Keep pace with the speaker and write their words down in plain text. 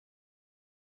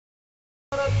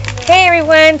Hey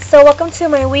everyone, so welcome to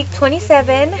my week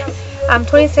 27. I'm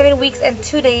 27 weeks and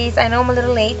 2 days. I know I'm a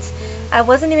little late. I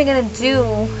wasn't even going to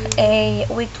do a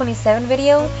week 27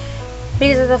 video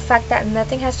because of the fact that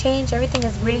nothing has changed. Everything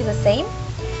is really the same.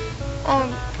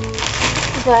 Um,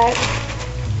 but,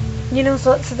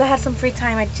 since I had some free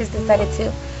time, I just decided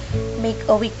to make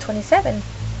a week 27.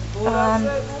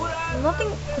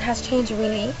 Nothing has changed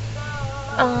really.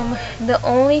 The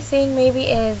only thing maybe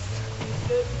is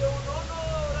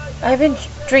I've been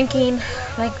drinking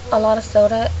like a lot of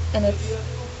soda and it's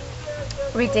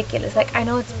ridiculous. Like I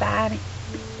know it's bad.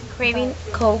 Craving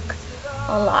Coke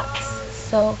a lot.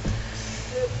 So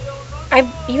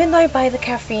even though I buy the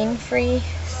caffeine-free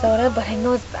soda, but I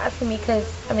know it's bad for me because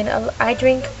I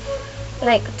drink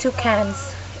like 2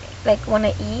 cans. Like when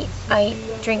I eat, I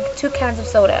drink 2 cans of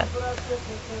soda,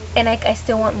 and I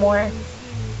still want more.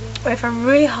 Or if I'm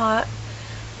really hot,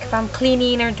 if I'm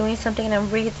cleaning or doing something and I'm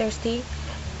really thirsty,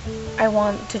 I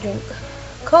want to drink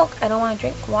Coke. I don't want to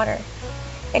drink water.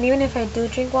 And even if I do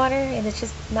drink water, and it's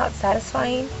just not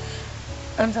satisfying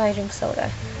until I drink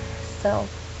soda. So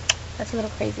that's a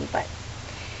little crazy, but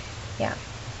yeah.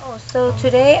 Oh, so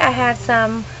today I had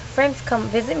some friends come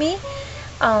visit me,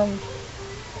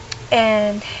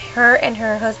 and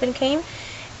her husband came,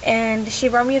 and she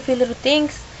brought me a few little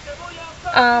things.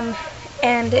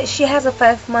 And she has a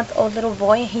 5-month-old little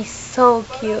boy, and he's so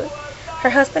cute. Her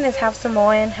husband is half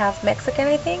Samoan, half Mexican,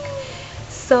 I think.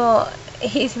 So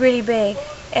he's really big,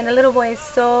 and the little boy is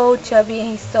so chubby and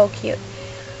he's so cute.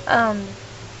 And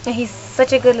he's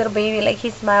such a good little baby. Like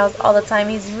he smiles all the time.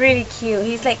 He's really cute.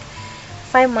 He's like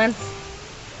 5 months.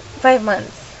 5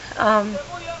 months.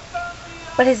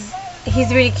 But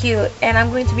he's really cute, and I'm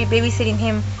going to be babysitting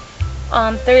him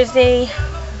on Thursday,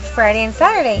 Friday, and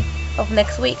Saturday of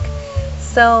next week.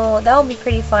 So that will be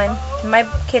pretty fun. My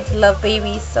kids love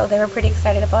babies, so they were pretty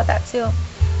excited about that too.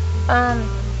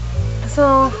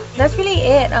 So that's really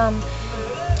it.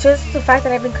 Just the fact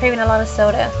that I've been craving a lot of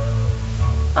soda.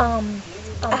 On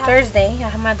Thursday, I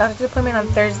have my doctor's appointment on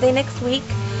Thursday next week.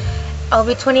 I'll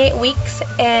be 28 weeks,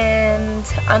 and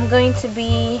I'm going to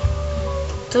be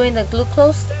doing the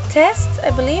glucose test,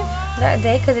 I believe, that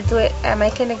day, because they do it at my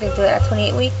clinic. They do it at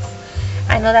 28 weeks.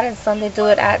 I know that in some they do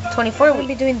it at 24 weeks. We'll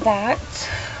be doing that.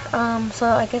 So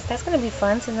I guess that's going to be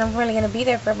fun since I'm really going to be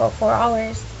there for about 4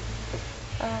 hours.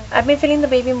 I've been feeling the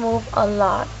baby move a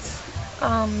lot.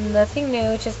 Nothing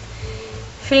new, just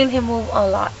feeling him move a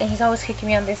lot. And he's always kicking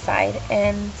me on this side.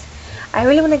 And I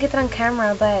really want to get that on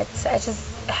camera, but I just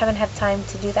haven't had time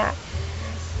to do that.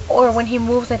 Or when he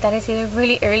moves like that, it's either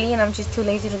really early and I'm just too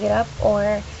lazy to get up,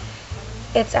 or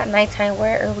it's at nighttime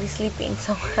where everybody's sleeping,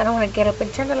 so I don't want to get up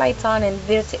and turn the lights on and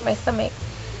videotape my stomach.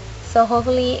 So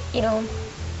hopefully,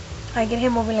 I get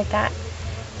him moving like that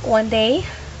one day.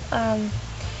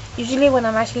 Usually when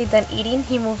I'm actually done eating,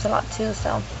 he moves a lot too.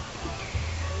 So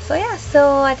yeah,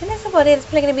 so I think that's about it. It's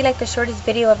probably going to be like the shortest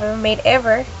video I've ever made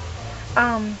ever.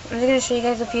 I'm just going to show you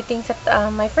guys a few things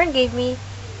that my friend gave me,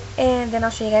 and then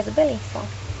I'll show you guys the belly. So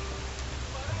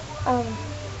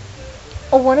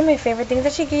one of my favorite things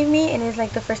that she gave me, and it's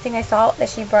like the first thing I saw that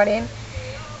she brought in,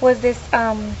 was this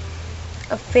a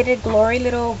fitted glory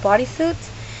little bodysuit,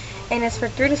 and it's for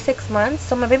 3 to 6 months.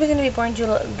 So my baby's gonna be born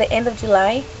the end of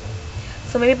July,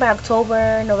 so maybe by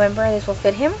October, November this will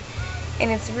fit him,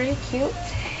 and it's really cute.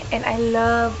 And I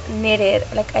love knitted,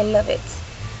 like I love it,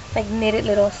 like knitted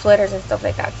little sweaters and stuff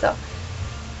like that. So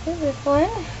this is this one,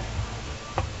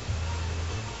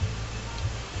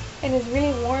 and it's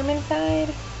really warm inside.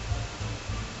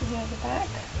 Here's the back,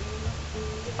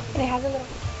 and it has a little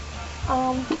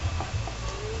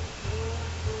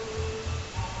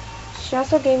she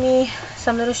also gave me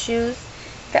some little shoes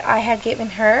that I had given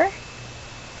her.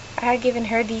 I had given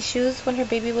her these shoes when her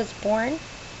baby was born,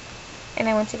 and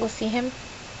I went to go see him,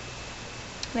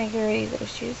 and I gave her these little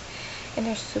shoes, and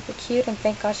they're super cute, and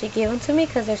thank God she gave them to me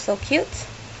because they're so cute.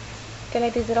 They're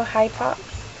like these little high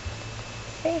tops,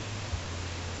 see,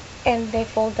 and they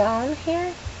fold down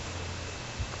here.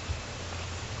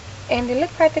 And they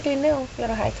look practically new,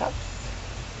 little high tops.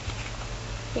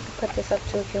 You can put this up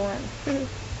too if you want.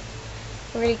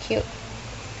 Really cute.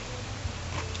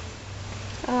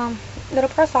 Little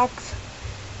pair of socks.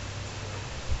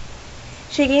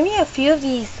 She gave me a few of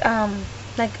these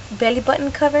like belly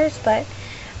button covers, but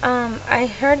I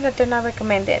heard that they're not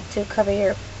recommended to cover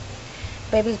your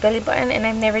baby's belly button, and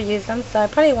I've never used them, so I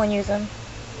probably won't use them.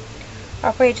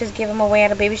 I'll probably just give them away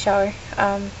at a baby shower.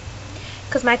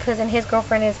 Because my cousin, his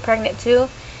girlfriend, is pregnant too,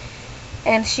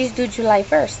 and she's due July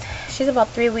 1st. She's about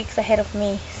 3 weeks ahead of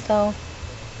me, so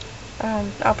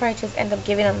I'll probably just end up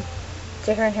giving them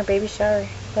to her in her baby shower.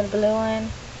 Got a blue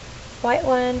one, white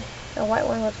one, a white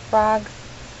one with frogs,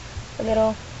 a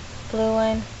little blue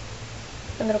one,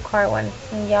 a little car one,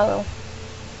 and yellow.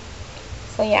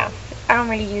 So yeah, I don't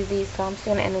really use these, so I'm just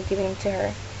gonna end up giving them to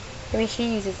her. Maybe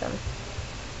she uses them.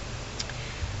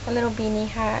 A little beanie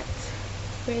hat,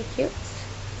 really cute.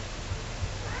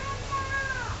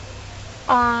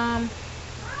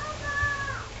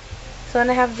 So then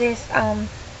I have these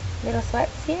little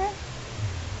sweats here.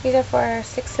 These are for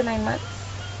 6 to 9 months.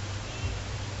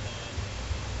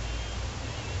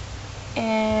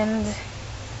 And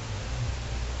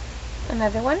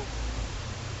another one.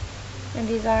 And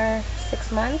these are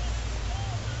 6 months.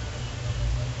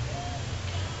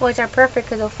 Which are perfect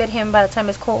because they'll fit him by the time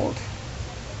it's cold.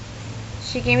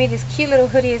 She gave me this cute little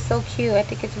hoodie. It's so cute. I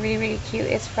think it's really, really cute.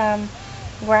 It's from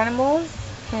Granimals.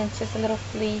 And it's just a little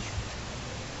fleece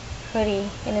hoodie.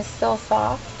 And it's so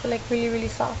soft. Like really, really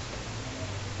soft.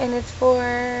 And it's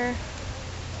for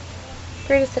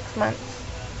 3 to 6 months.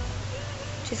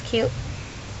 Which is cute.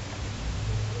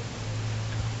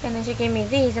 And then she gave me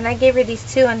these. And I gave her these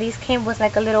too. And these came with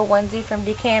like a little onesie from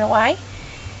DKNY.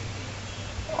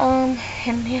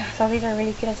 And yeah, so these are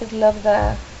really cute. I just love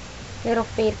the little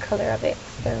fade color of it.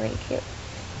 They're really cute.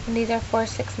 And these are for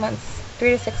 6 months.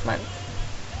 3 to 6 months.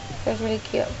 So it's really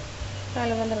cute. I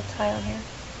love a little tie on here.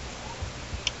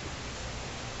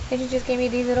 And she just gave me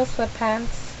these little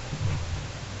sweatpants.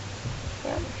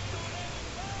 Yeah.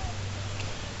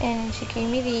 And she gave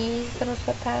me these little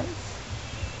sweatpants.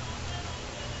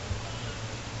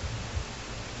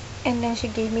 And then she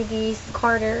gave me these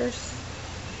Carter's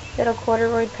little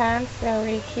corduroy pants. They're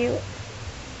really cute.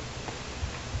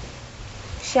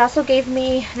 She also gave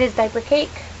me this diaper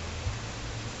cake.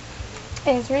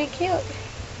 And it's really cute.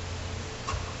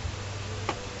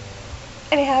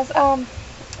 And it has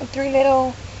 3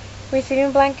 little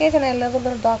receiving blankets, and I love the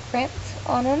little dog print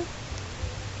on them.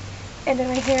 And then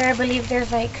right here I believe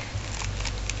there's like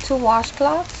 2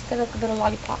 washcloths that look like little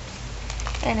lollipops.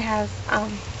 And it has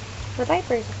the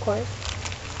diapers, of course.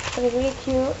 So they're really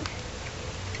cute.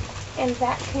 And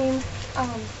that came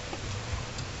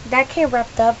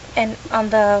wrapped up and on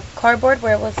the cardboard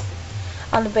where it was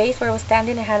on the base where it was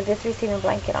standing. It had this receiving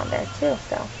blanket on there too.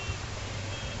 So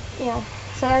yeah,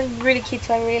 so that's really cute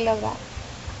too. I really love that.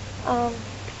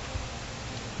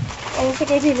 And she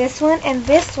gave me this one, and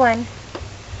this one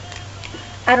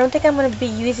I don't think I'm gonna be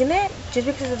using it just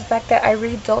because of the fact that I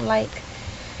really don't like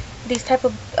these type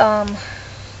of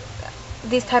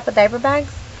diaper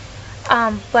bags.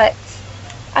 But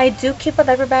I do keep a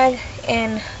diaper bag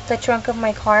in the trunk of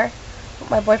my car,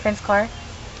 my boyfriend's car,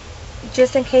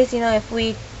 just in case, you know, if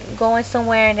we go in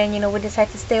somewhere and then, you know, we decide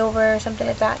to stay over or something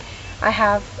like that. I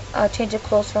have a change of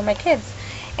clothes for my kids.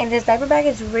 And this diaper bag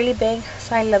is really big,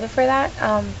 so I love it for that.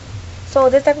 So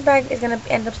this diaper bag is going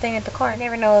to end up staying at the car. You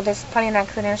never know, there's probably an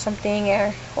accident or something,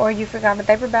 or you forgot the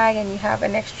diaper bag and you have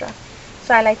an extra.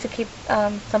 So I like to keep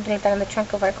something like that in the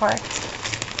trunk of our car.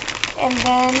 And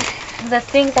then the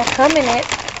things that come in it,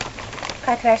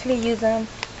 I could actually use them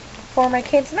for my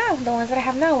kids now, the ones that I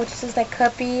have now, which is just like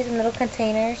cuppies and little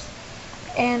containers,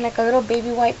 and like a little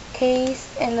baby wipe case,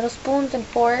 and little spoons and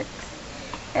forks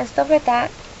and stuff like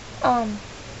that. And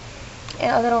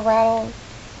a little rattle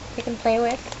you can play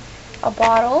with, a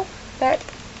bottle that,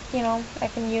 you know, I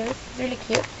can use. It's really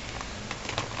cute.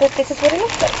 But this is what it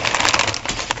looks like.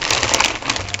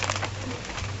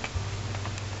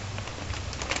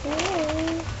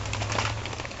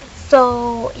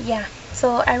 So yeah,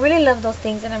 so I really love those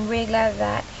things, and I'm really glad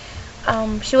that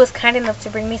she was kind enough to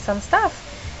bring me some stuff.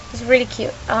 It's really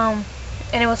cute. And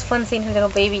it was fun seeing her little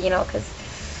baby, you know, because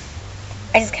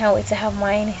I just can't wait to have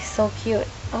mine. He's so cute.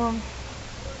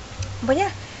 But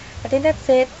yeah, I think that's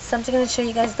it. So I'm just going to show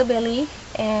you guys the belly.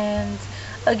 And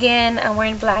again, I'm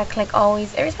wearing black like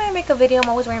always. Every time I make a video, I'm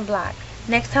always wearing black.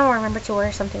 Next time I'll remember to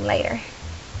wear something lighter.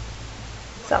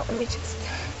 So let me just...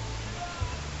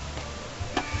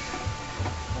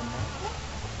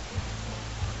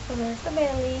 So there's the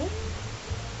belly.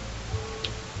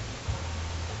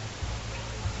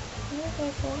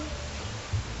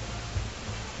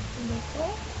 This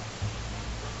way.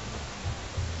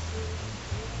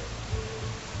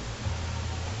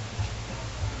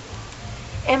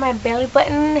 And my belly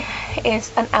button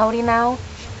is an outie now.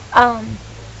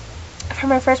 For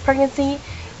my first pregnancy,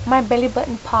 my belly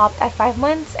button popped at 5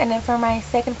 months, and then for my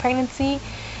second pregnancy,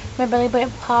 my belly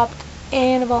button popped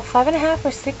in about 5.5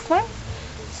 or 6 months.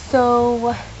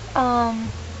 So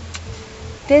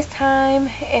this time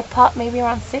it popped maybe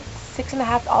around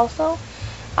 6.5 also.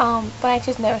 But I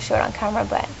just never show it on camera,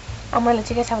 but I'm gonna let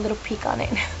you guys have a little peek on it.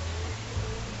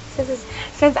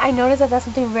 Since I noticed that that's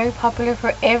something very popular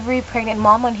for every pregnant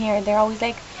mom on here. They're always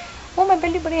like, well, my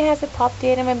belly button hasn't popped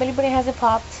yet, and my belly button hasn't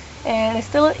popped, and it's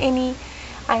still any.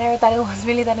 I never thought it was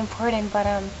really that important, but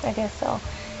I guess so.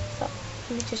 So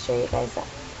let me just show you guys that.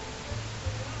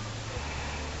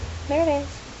 There it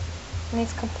is, and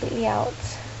it's completely out.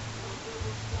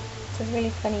 So it's really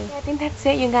funny. Yeah, I think that's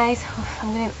it, you guys.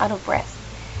 I'm getting out of breath.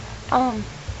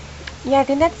 Yeah, I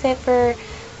think that's it for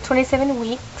 27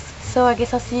 weeks. So I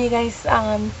guess I'll see you guys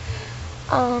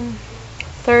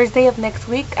Thursday of next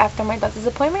week after my doctor's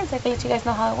appointment, so I can let you guys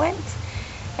know how it went.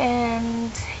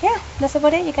 And yeah, that's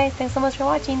about it, you guys. Thanks so much for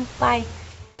watching. Bye.